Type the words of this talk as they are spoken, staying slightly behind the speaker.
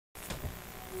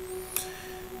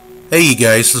Hey you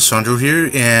guys, Lissandro here,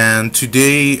 and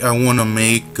today I want to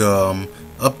make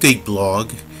update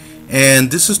blog,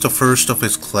 and this is the first of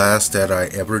its class that I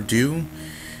ever do,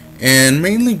 and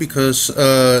mainly because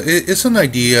it's an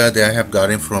idea that I have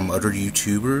gotten from other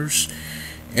YouTubers,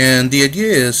 and the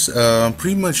idea is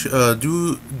pretty much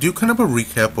do kind of a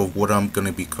recap of what I'm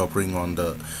gonna be covering on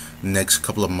the next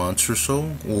couple of months or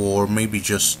so, or maybe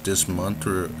just this month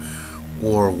or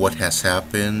what has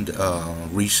happened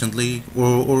recently,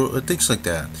 or things like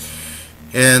that.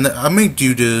 And I may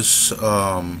do this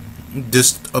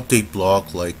update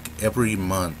blog like every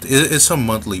month. It's a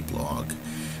monthly blog.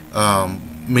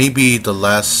 Maybe the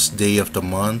last day of the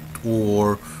month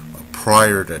or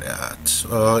prior to that.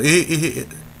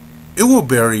 It will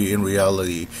vary in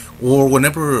reality, or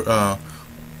whenever.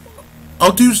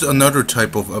 I'll do another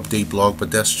type of update blog, but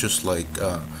that's just like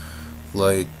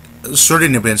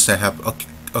certain events that have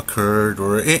occurred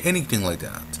or anything like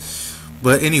that.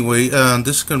 But anyway,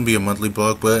 this is going to be a monthly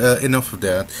blog, but enough of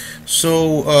that.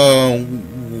 So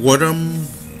what I'm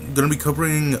going to be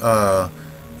covering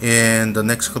in the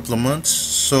next couple of months.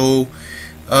 So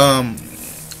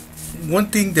one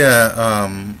thing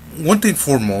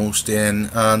foremost, and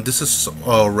this is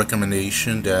a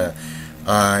recommendation that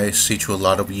I say to a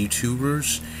lot of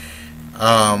YouTubers,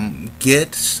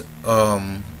 get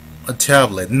a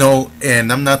tablet. No,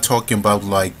 and I'm not talking about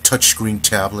like touchscreen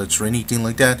tablets or anything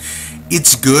like that.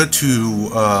 It's good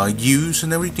to use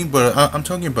and everything, but I'm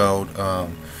talking about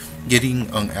getting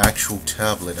an actual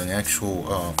tablet, an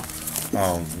actual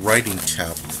writing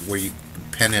tablet where you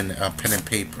pen and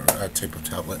paper type of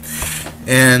tablet.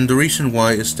 And the reason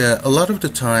why is that a lot of the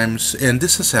times, and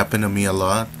this has happened to me a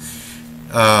lot,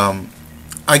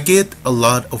 I get a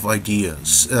lot of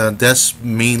ideas. That's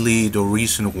mainly the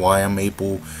reason why I'm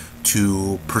able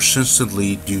to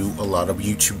persistently do a lot of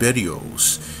YouTube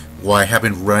videos, why I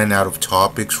haven't run out of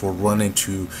topics or run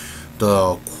into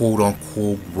the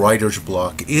quote-unquote writer's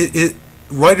block.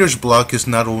 Writer's block is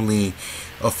not only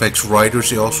affects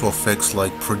writers, it also affects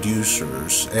like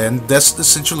producers, and that's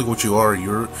essentially what you are.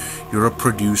 You're a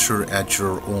producer at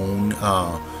your own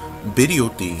video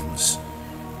themes.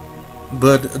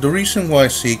 But the reason why I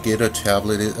say get a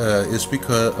tablet is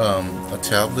because a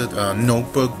tablet,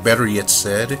 notebook, better yet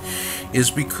said,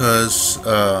 is because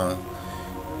a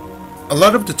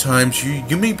lot of the times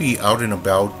you may be out and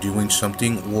about doing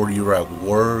something, or you're at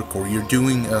work, or you're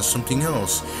doing something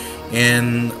else,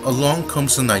 and along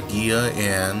comes an idea,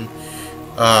 and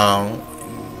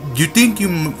you think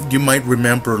you might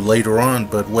remember later on,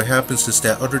 but what happens is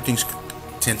that other things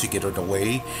tend to get in the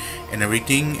way and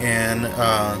everything, and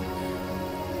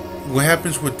what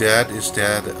happens with that is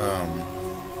that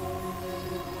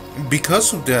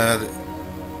because of that,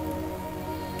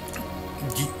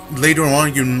 later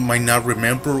on you might not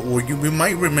remember, or you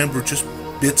might remember just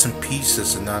bits and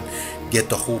pieces and not get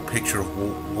the whole picture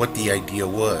of what the idea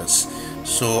was.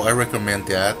 So I recommend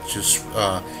that. Just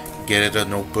get a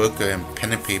notebook and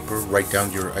pen and paper, write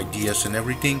down your ideas and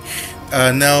everything.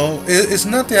 Now, it's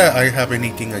not that I have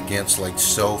anything against like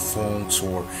cell phones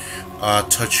or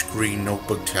touchscreen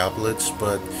notebook tablets,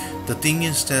 but the thing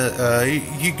is that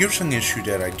here's an issue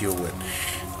that I deal with.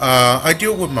 I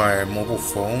deal with my mobile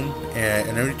phone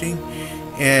and everything,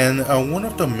 and one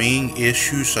of the main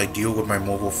issues I deal with my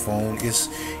mobile phone is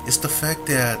the fact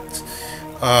that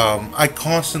I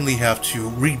constantly have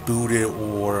to reboot it,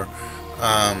 or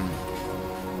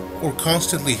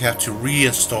constantly have to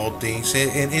reinstall things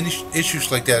and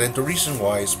issues like that. And the reason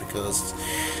why is because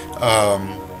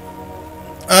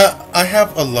I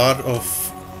have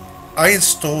I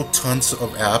install tons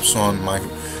of apps on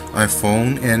my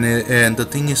phone, and the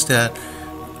thing is that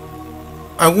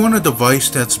I want a device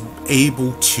that's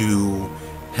able to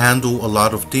handle a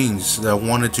lot of things. I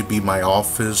want it to be my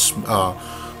office,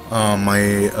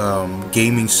 my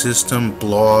gaming system,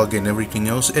 blog, and everything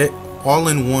else, all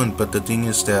in one. But the thing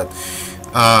is that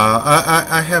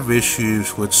I have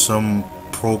issues with some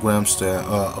programs that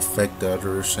affect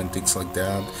others and things like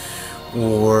that,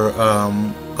 or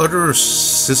other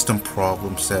system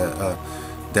problems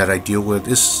that I deal with.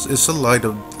 It's a lot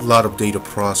of data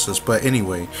process. But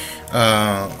anyway,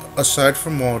 aside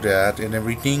from all that and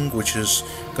everything, which is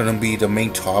gonna be the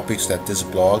main topics that this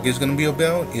blog is gonna be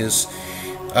about, is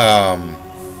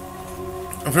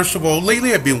first of all,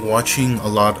 lately I've been watching a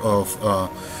lot of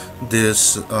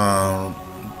this.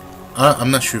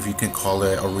 I'm not sure if you can call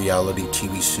it a reality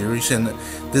TV series, and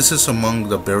this is among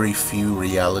the very few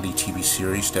reality TV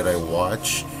series that I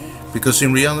watch, because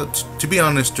in reality, to be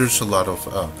honest, there's a lot of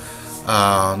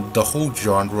the whole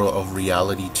genre of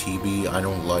reality TV. I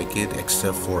don't like it,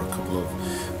 except for a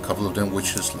couple of them,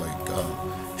 which is like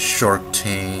Shark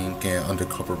Tank and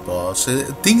Undercover Boss,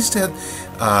 things that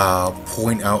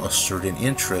point out a certain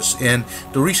interest. And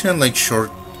the reason I like Shark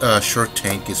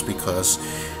Tank is because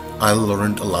I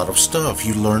learned a lot of stuff.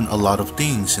 You learn a lot of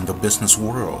things in the business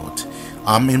world.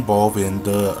 I'm involved in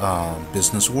the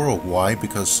business world. Why?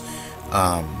 Because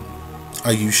I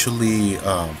usually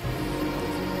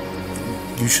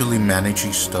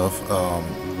managing stuff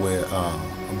with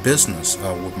business,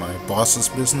 with my boss's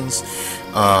business,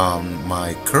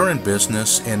 my current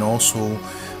business, and also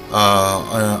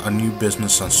a new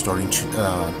business I'm starting to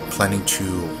planning to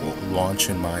launch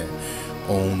in my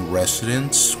own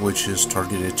residence, which is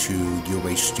targeted to U of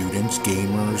H students,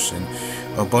 gamers, and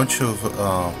a bunch of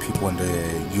people in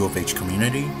the U of H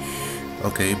community.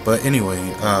 Okay, but anyway,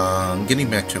 getting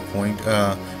back to the point,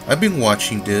 I've been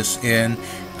watching this, and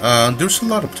there's a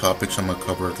lot of topics I'm gonna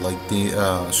cover, like the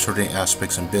certain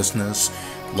aspects in business,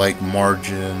 like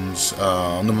margins,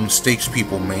 the mistakes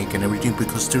people make, and everything.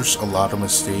 Because there's a lot of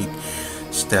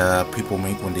mistakes that people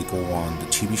make when they go on the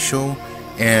TV show,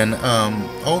 and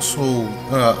also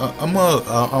I'm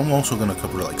also gonna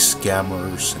cover like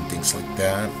scammers and things like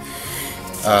that.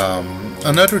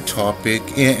 Another topic,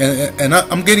 and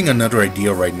I'm getting another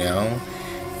idea right now.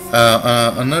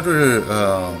 Another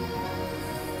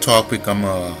topic I'm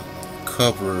gonna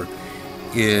cover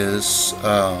is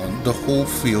the whole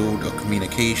field of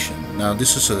communication. Now,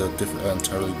 this is a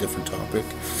entirely different topic.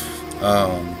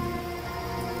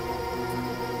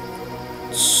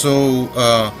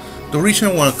 The reason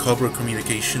I want to cover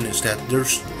communication is that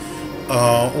there's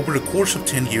over the course of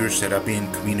 10 years that I've been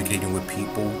communicating with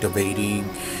people, debating,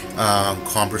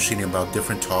 conversing about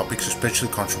different topics, especially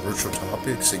controversial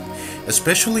topics,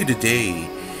 especially today,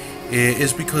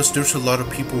 is because there's a lot of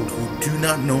people who do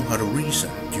not know how to reason,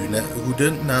 who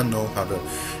do not know how to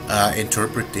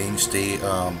interpret things. They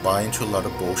buy into a lot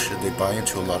of bullshit, they buy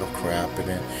into a lot of crap,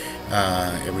 and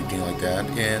everything like that.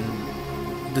 And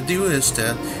the deal is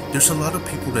that there's a lot of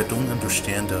people that don't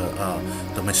understand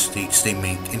the mistakes they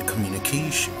make in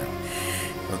communication.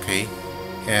 Okay,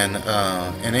 and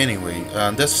anyway,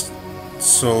 that's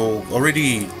so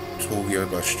already told you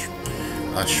about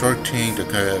Shark Tank, the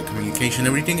communication,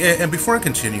 everything. And before I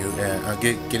continue,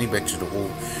 getting back to the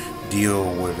whole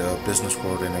deal with business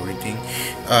world and everything,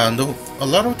 a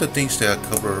lot of the things that I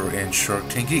cover in Shark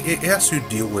Tank, it has to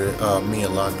deal with me a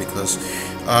lot, because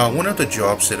one of the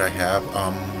jobs that I have,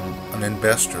 I'm an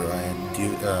investor. I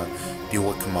deal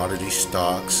with commodity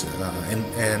stocks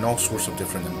and all sorts of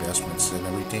different investments and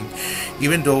everything.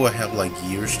 Even though I have like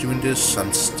years doing this,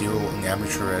 I'm still an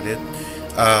amateur at it.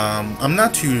 I'm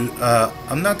not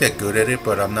that good at it,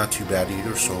 but I'm not too bad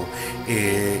either. So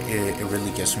it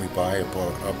really gets me by,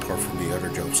 apart from the other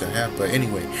jobs I have. But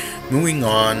anyway, moving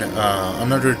on.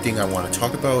 Another thing I want to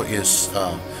talk about is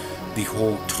the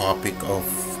whole topic of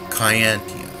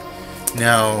Kyantia.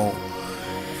 Now,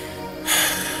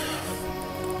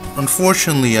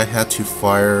 unfortunately, I had to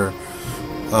fire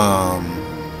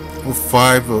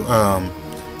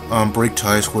break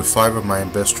ties with 5 of my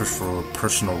investors for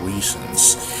personal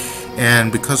reasons, and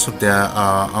because of that,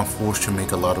 I'm forced to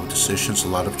make a lot of decisions, a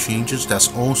lot of changes. That's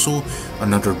also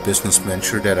another business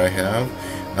venture that I have,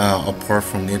 apart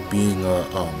from it being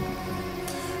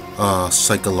a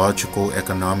psychological,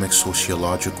 economic,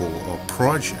 sociological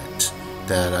project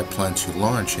that I plan to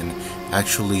launch and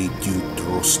actually do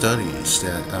thorough studies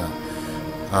that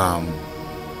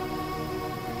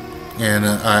and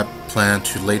I plan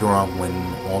to later on, when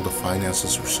all the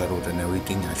finances are settled and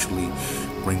everything, actually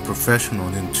bring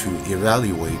professionals in to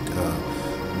evaluate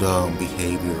the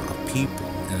behavior of people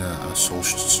in a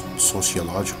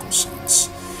sociological sense,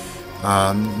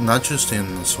 not just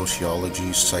in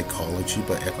sociology, psychology,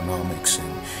 but economics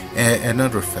and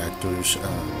other factors,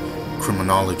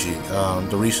 criminology.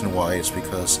 The reason why is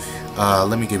because,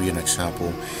 let me give you an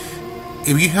example.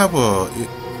 If you have a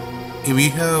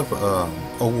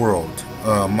world,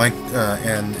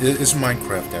 and it's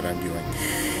Minecraft that I'm doing.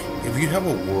 If you have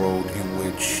a world in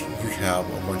which you have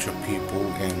a bunch of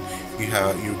people and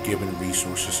you're given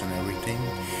resources and everything,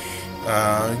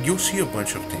 you'll see a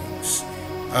bunch of things.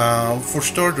 For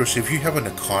starters, if you have an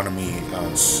economy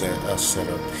set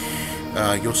up,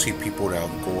 you'll see people that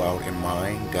go out and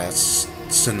mine. That's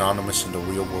synonymous in the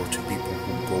real world to people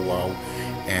who go out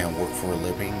and work for a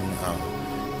living,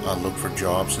 look for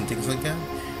jobs and things like that.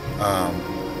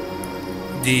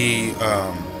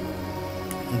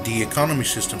 The economy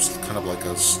system's kind of like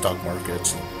a stock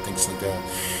market and things like that.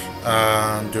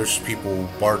 There's people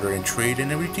barter and trade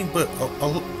and everything, but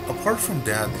apart from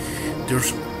that,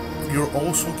 you're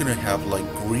also gonna have like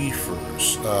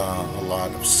griefers, a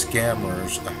lot of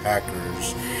scammers,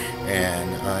 hackers,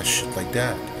 and shit like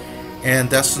that. and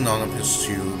that's synonymous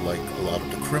to like a lot of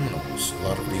the criminals, a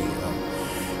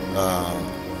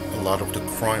lot of the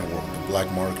crime world, the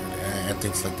black market, and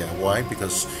things like that. Why?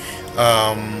 Because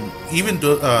even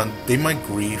though they might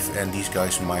grieve, and these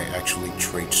guys might actually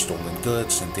trade stolen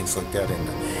goods and things like that, and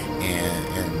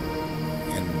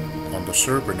on the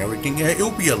server and everything, yeah, it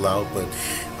will be allowed. But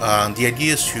the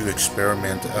idea is to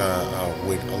experiment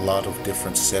with a lot of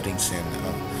different settings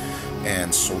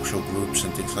and social groups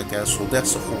and things like that. So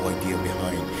that's the whole idea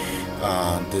behind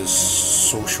this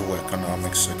social,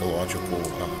 economic, psychological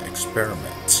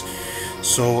experiment.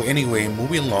 So anyway,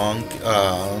 moving along,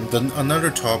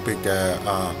 another topic that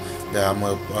I'm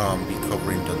gonna be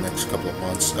covering the next couple of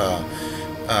months.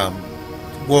 Um,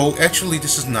 well, actually,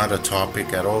 this is not a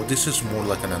topic at all. This is more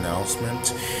like an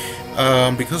announcement,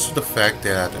 because of the fact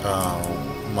that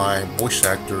my voice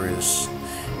actor is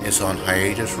on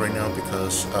hiatus right now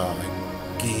because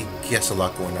he has a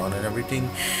lot going on and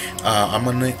everything. I'm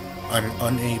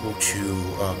unable to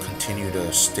continue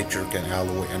the Stick Jerk and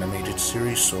Alloy animated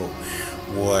series. So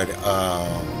what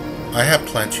I have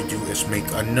planned to do is make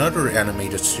another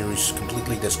animated series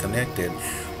completely disconnected.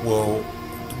 Well,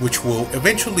 which will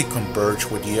eventually converge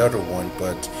with the other one,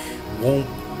 but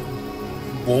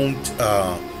won't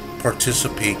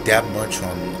participate that much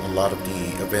on a lot of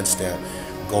the events that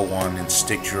go on in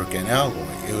Stick Jerk and Alloy.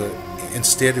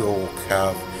 Instead, it will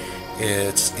have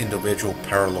its individual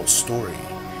parallel storyline.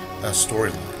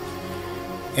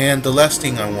 And the last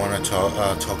thing I want to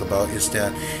talk about is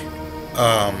that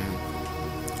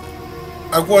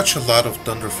I watch a lot of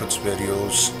Thunderfoot's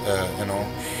videos,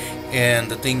 and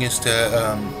the thing is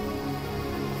that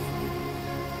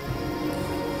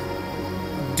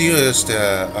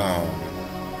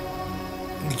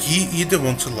he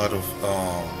debunks a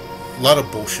lot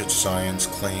of bullshit science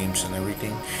claims and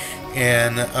everything,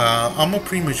 and I'm gonna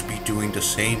pretty much be doing the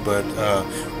same. But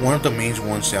one of the main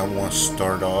ones that I want to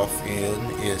start off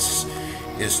in is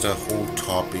the whole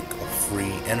topic of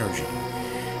free energy.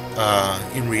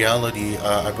 In reality,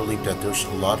 I believe that there's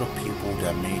a lot of people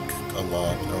that make a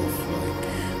lot of like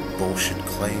bullshit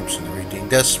claims and everything.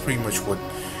 That's pretty much what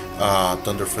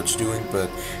Thunderfoot's doing, but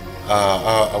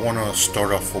I want to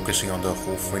start off focusing on the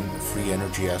whole free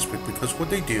energy aspect, because what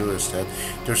they do is that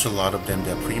there's a lot of them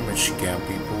that pretty much scam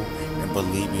people and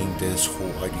believing this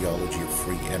whole ideology of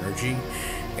free energy,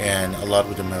 and a lot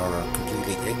of them are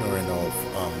completely ignorant of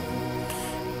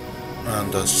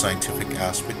the scientific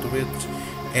aspect of it.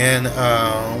 And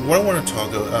what I want to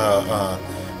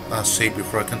say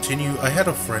before I continue, I had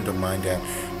a friend of mine that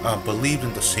believed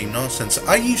in the same nonsense.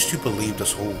 I used to believe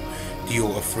this whole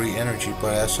deal of free energy,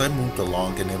 but as I moved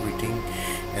along and everything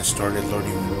and started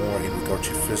learning more in regard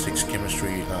to physics,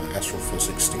 chemistry,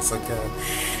 astrophysics, things like that,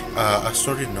 I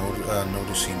started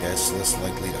noticing that it's less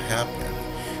likely to happen.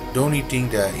 The only thing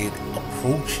that it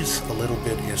approaches a little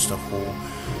bit is the whole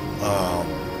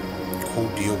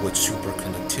deal with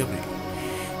superconductivity,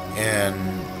 and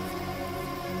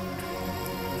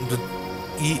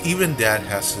even that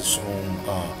has its own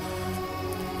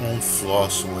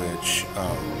flaws,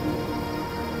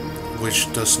 which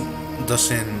doesn't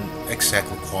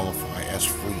exactly qualify as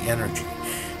free energy.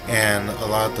 And a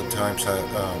lot of the times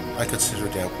I consider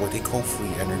that what they call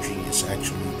free energy is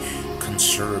actually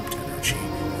conserved energy,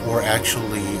 or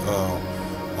actually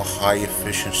a high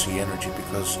efficiency energy,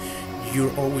 because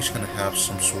you're always going to have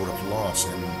some sort of loss.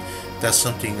 And that's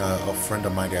something a friend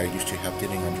of mine that I used to have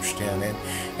didn't understand it,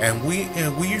 and we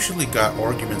usually got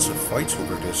arguments and fights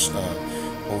over this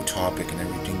whole topic and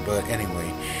everything. But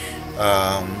anyway,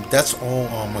 that's all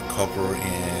I'm gonna cover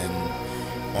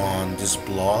on this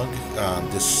blog,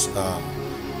 this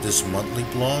monthly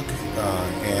blog,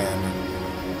 and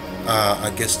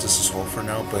I guess this is all for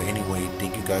now. But anyway,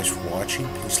 thank you guys for watching.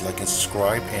 Please like and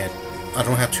subscribe, and I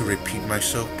don't have to repeat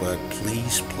myself, but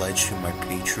please pledge to my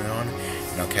Patreon,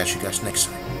 and I'll catch you guys next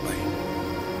time. Bye.